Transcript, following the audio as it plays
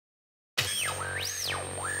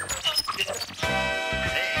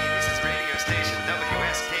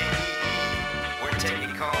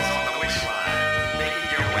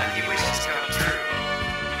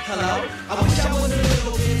hello. I wish I was a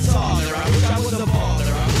little bit taller. I wish I was a baller.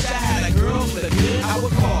 I wish I had a girl with a good, I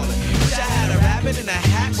would call her. Wish I had a rabbit in a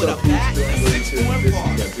hat with a bat and a 6'4" bar.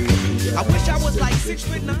 I wish I was like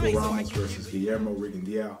 6'9". Rico Ramos versus Guillermo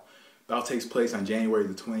Rigondeaux. Bout takes place on January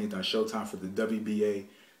the 20th on Showtime for the WBA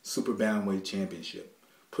Super Bantamweight Championship.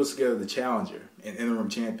 Puts together the challenger and interim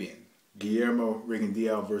champion, Guillermo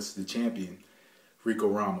Rigondeaux versus the champion, Rico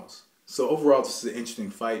Ramos. So overall, this is an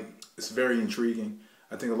interesting fight. It's very intriguing.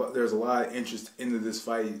 I think there's a lot of interest into this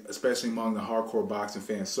fight, especially among the hardcore boxing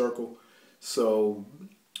fan circle. So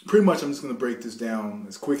pretty much I'm just going to break this down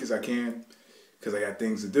as quick as I can because I got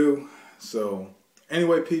things to do. So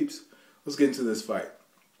anyway, peeps, let's get into this fight.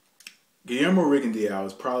 Guillermo Rigondeaux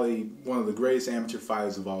is probably one of the greatest amateur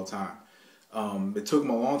fighters of all time. It took him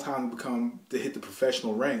a long time to hit the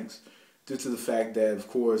professional ranks due to the fact that, of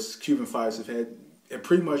course, Cuban fighters have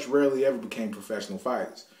pretty much rarely ever became professional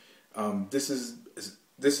fighters. This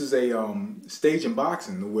is a stage in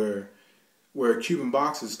boxing where Cuban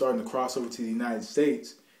boxers starting to cross over to the United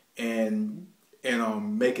States and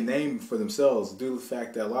make a name for themselves due to the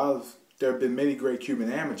fact that there have been many great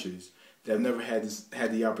Cuban amateurs that have never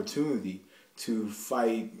had the opportunity to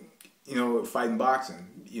fight, fight in boxing,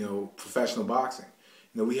 professional boxing.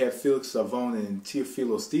 We have Felix Savon and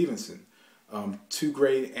Teofilo Stevenson, two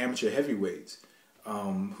great amateur heavyweights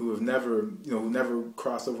who have never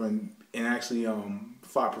crossed over and actually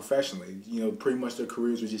fought professionally. Pretty much their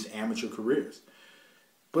careers were just amateur careers.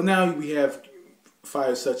 But now we have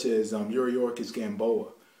fighters such as Yuriorkis Gamboa.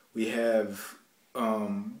 We have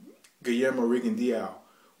Guillermo Rigondeaux.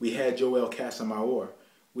 We had Joel Casamayor.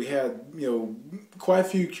 We had, quite a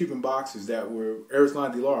few Cuban boxers that were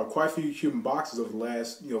Erislan de Lara, quite a few Cuban boxers over the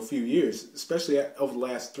last, few years, especially over the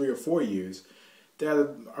last 3 or 4 years, that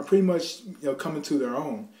are pretty much, coming to their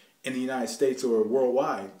own in the United States or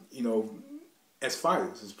worldwide, as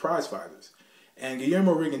fighters, as prize fighters. And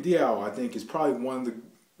Guillermo Rigondeaux, I think, is probably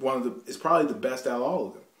is probably the best out of all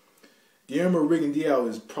of them. Guillermo Rigondeaux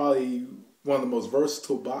is probably one of the most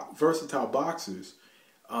versatile boxers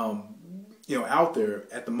out there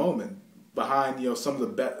at the moment, behind some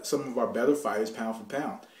of our better fighters pound for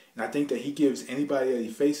pound, and I think that he gives anybody that he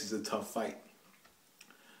faces a tough fight.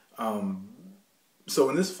 So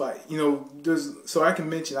in this fight, I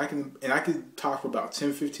could talk for about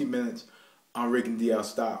 10-15 minutes on Rigondeaux's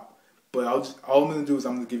style, but all I'm gonna do is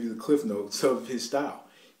I'm gonna give you the cliff notes of his style.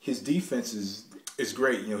 His defense is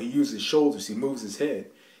great. He uses his shoulders, he moves his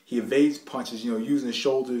head, he evades punches, using his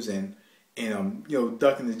shoulders and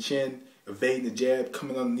ducking the chin, evading the jab,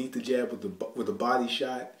 coming underneath the jab with a body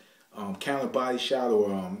shot, counter body shot,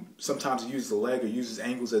 or sometimes he uses the leg or uses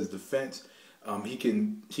angles as defense. He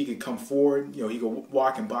can come forward, he can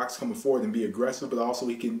walk and box coming forward and be aggressive, but also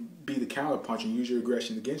he can be the counter punch and use your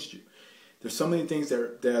aggression against you. There's so many things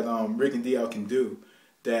that Rigondeaux can do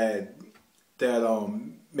that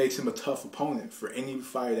makes him a tough opponent for any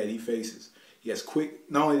fighter that he faces. He has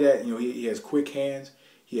not only that, he has quick hands.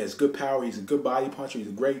 He has good power. He's a good body puncher. He's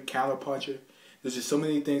a great counter puncher. There's just so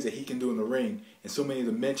many things that he can do in the ring and so many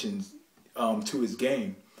dimensions to his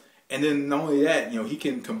game. And then not only that, he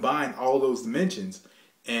can combine all those dimensions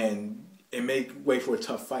and make way for a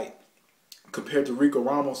tough fight. Compared to Rico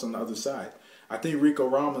Ramos on the other side, I think Rico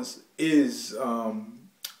Ramos is,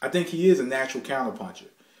 he is a natural counter puncher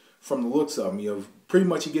from the looks of him. Pretty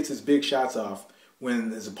much he gets his big shots off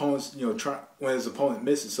when his opponent's, when his opponent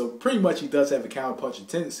misses. So pretty much he does have a counter-punching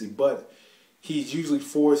tendency, but he's usually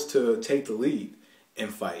forced to take the lead in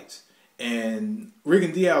fights. And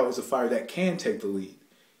Rigondeaux is a fighter that can take the lead.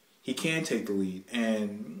 He can take the lead,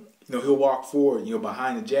 and he'll walk forward,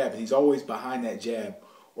 behind the jab, and he's always behind that jab,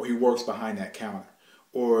 or he works behind that counter,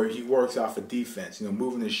 or he works off of defense,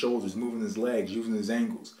 moving his shoulders, moving his legs, using his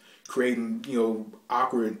angles, creating,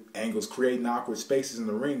 awkward angles, creating awkward spaces in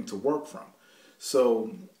the ring to work from.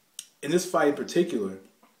 So, in this fight in particular,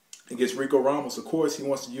 against Rico Ramos, of course, he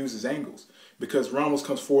wants to use his angles because Ramos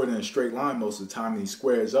comes forward in a straight line most of the time and he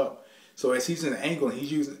squares up. So as he's in an angle and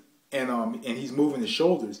he's using and he's moving his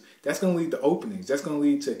shoulders, that's going to lead to openings. That's going to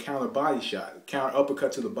lead to a counter body shot, counter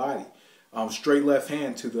uppercut to the body, straight left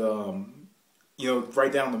hand to the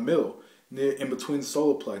right down the middle, in between the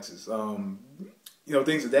solar plexus,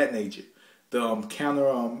 things of that nature. The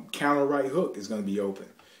counter right hook is going to be open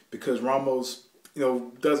because Ramos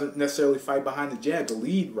doesn't necessarily fight behind the jab, the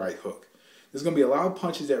lead right hook. There's going to be a lot of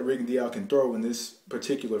punches that Rigondeaux can throw in this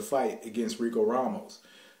particular fight against Rico Ramos.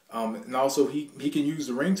 And also, he can use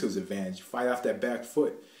the ring to his advantage, fight off that back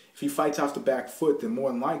foot. If he fights off the back foot, then more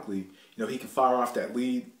than likely, he can fire off that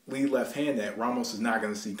lead left hand that Ramos is not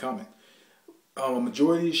going to see coming. A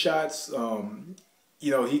majority of shots,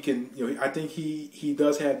 he can. I think he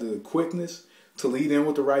does have the quickness to lead in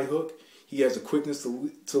with the right hook. He has the quickness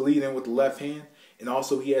to lead in with the left hand, and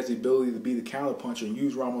also he has the ability to be the counterpuncher and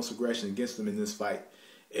use Ramos' aggression against him in this fight.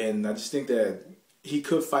 And I just think that he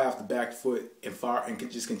could fight off the back foot and fire and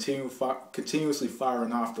could just continuously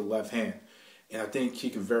firing off the left hand. And I think he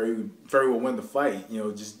could very, very well win the fight,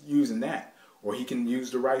 just using that. Or he can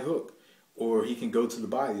use the right hook. Or he can go to the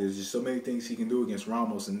body. There's just so many things he can do against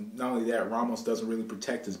Ramos. And not only that, Ramos doesn't really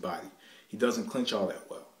protect his body. He doesn't clinch all that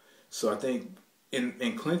well. So I think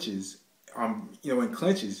in clinches, all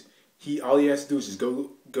he has to do is just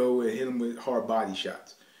go and hit him with hard body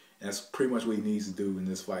shots. And that's pretty much what he needs to do in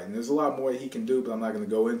this fight. And there's a lot more he can do, but I'm not going to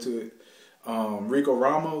go into it. Rico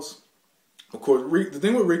Ramos, of course, the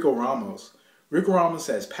thing with Rico Ramos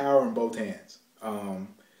has power in both hands.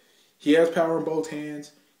 He has power in both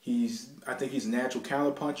hands. I think he's a natural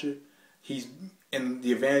counterpuncher. And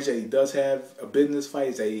the advantage that he does have a bit in this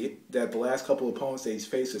fight is that the last couple of opponents that he's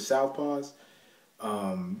faced are southpaws.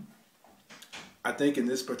 I think in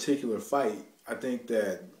this particular fight, I think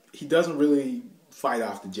that he doesn't really fight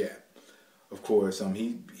off the jab. Of course,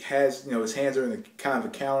 he has, his hands are in a kind of a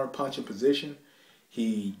counter punching position. But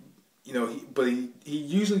he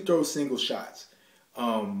usually throws single shots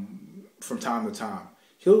from time to time.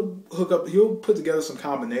 He'll put together some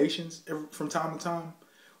combinations from time to time,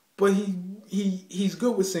 but he's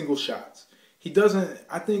good with single shots. He doesn't.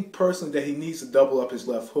 I think personally that he needs to double up his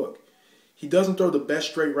left hook. He doesn't throw the best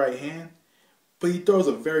straight right hand, but he throws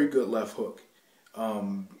a very good left hook.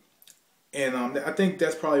 I think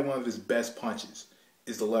that's probably one of his best punches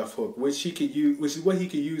is the left hook, which is what he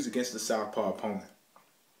could use against the southpaw opponent.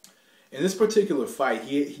 In this particular fight,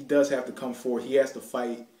 he does have to come forward. He has to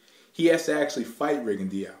fight. He has to actually fight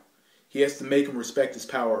Rigondeaux. He has to make him respect his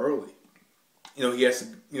power early. He has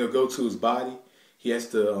to go to his body. He has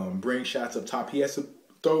to bring shots up top. He has to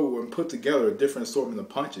throw and put together a different assortment of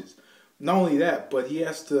punches. Not only that, but he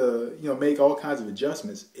has to make all kinds of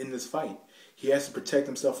adjustments in this fight. He has to protect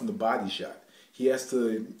himself from the body shot. He has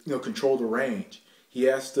to control the range. He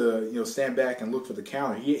has to stand back and look for the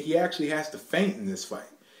counter. He actually has to feint in this fight.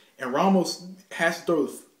 And Ramos has to throw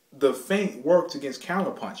the feint works against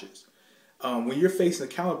counter punches. When you're facing a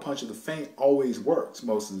counter puncher, the feint always works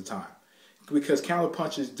most of the time because counter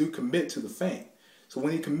punches do commit to the feint. So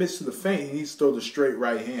when he commits to the feint, he needs to throw the straight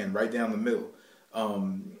right hand right down the middle.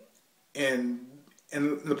 And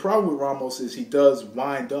the problem with Ramos is he does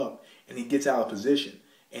wind up and he gets out of position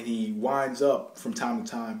and he winds up from time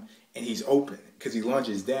to time and he's open because he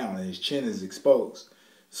lunges down and his chin is exposed.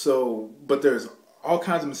 But there's all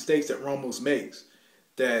kinds of mistakes that Ramos makes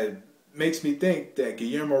that makes me think that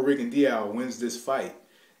Guillermo Rigondeaux wins this fight,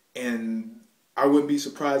 and I wouldn't be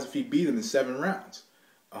surprised if he beat him in 7 rounds.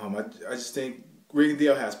 I just think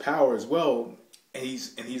Rigondeaux has power as well, and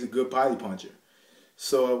he's a good body puncher.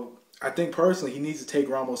 So I think personally he needs to take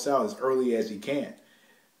Ramos out as early as he can.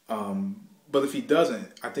 But if he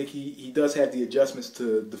doesn't, I think he does have the adjustments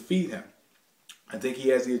to defeat him. I think he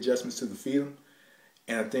has the adjustments to defeat him,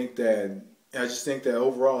 and I just think that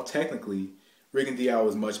overall, technically, Rigondeaux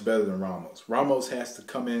is much better than Ramos. Ramos has to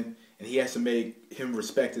come in and he has to make him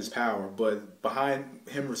respect his power. But behind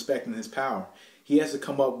him respecting his power, he has to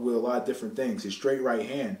come up with a lot of different things. His straight right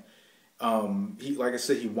hand, like I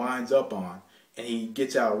said, he winds up on and he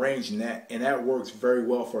gets out of range, and that works very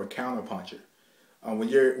well for a counter puncher. When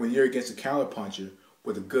you're against a counter puncher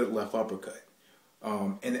with a good left uppercut,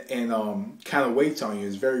 and kind of waits on you,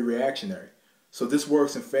 is very reactionary. So this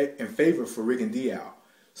works in favor for Rigondeaux.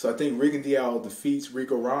 So I think Rigondeaux defeats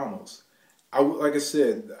Rico Ramos. Like I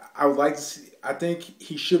said, I would like to see. I think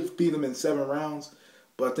he should beat him in 7 rounds,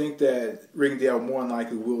 but I think that Rigondeaux more than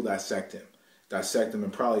likely will dissect him,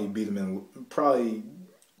 and probably beat him in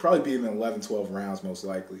beat him in 11, 12 rounds most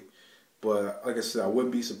likely. But like I said, I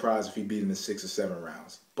wouldn't be surprised if he beat him in 6 or 7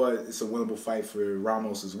 rounds. But it's a winnable fight for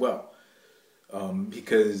Ramos as well,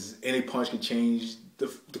 because any punch can change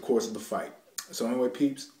the course of the fight. So anyway,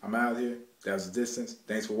 peeps, I'm out here. That was The Distance.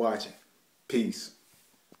 Thanks for watching. Peace.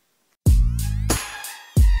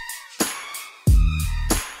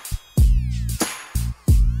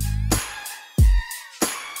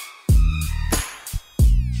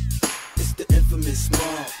 It's the infamous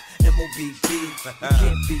mob, M.O.B.B. You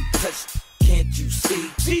can't be touched, can't you see?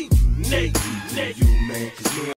 You man, 'cause me